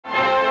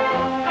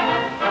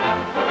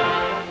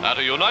At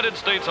a United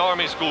States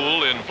Army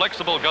school in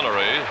flexible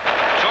gunnery,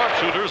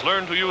 sharpshooters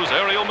learn to use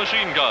aerial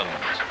machine guns,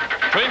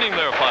 training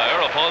their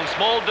fire upon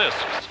small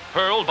discs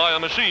hurled by a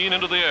machine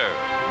into the air.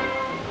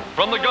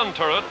 From the gun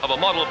turret of a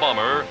model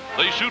bomber,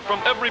 they shoot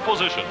from every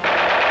position.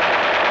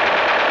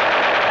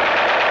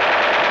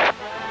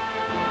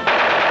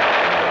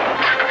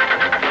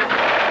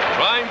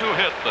 Trying to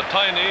hit the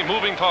tiny,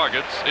 moving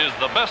targets is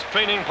the best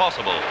training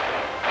possible.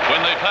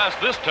 When they pass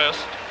this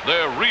test,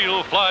 they're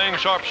real flying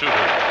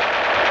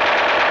sharpshooters.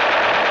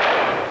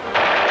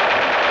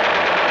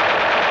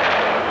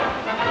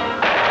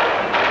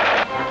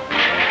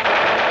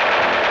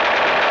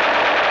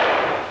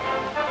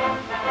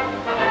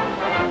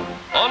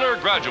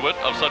 Graduate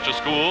of such a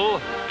school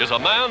is a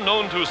man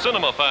known to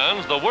cinema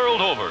fans the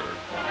world over,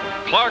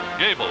 Clark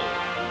Gable.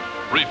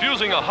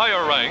 Refusing a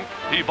higher rank,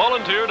 he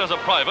volunteered as a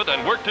private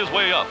and worked his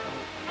way up.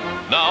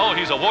 Now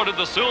he's awarded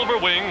the silver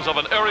wings of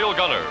an aerial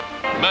gunner.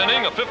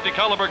 Manning a .50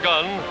 caliber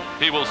gun,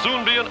 he will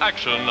soon be in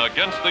action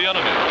against the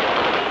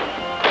enemy.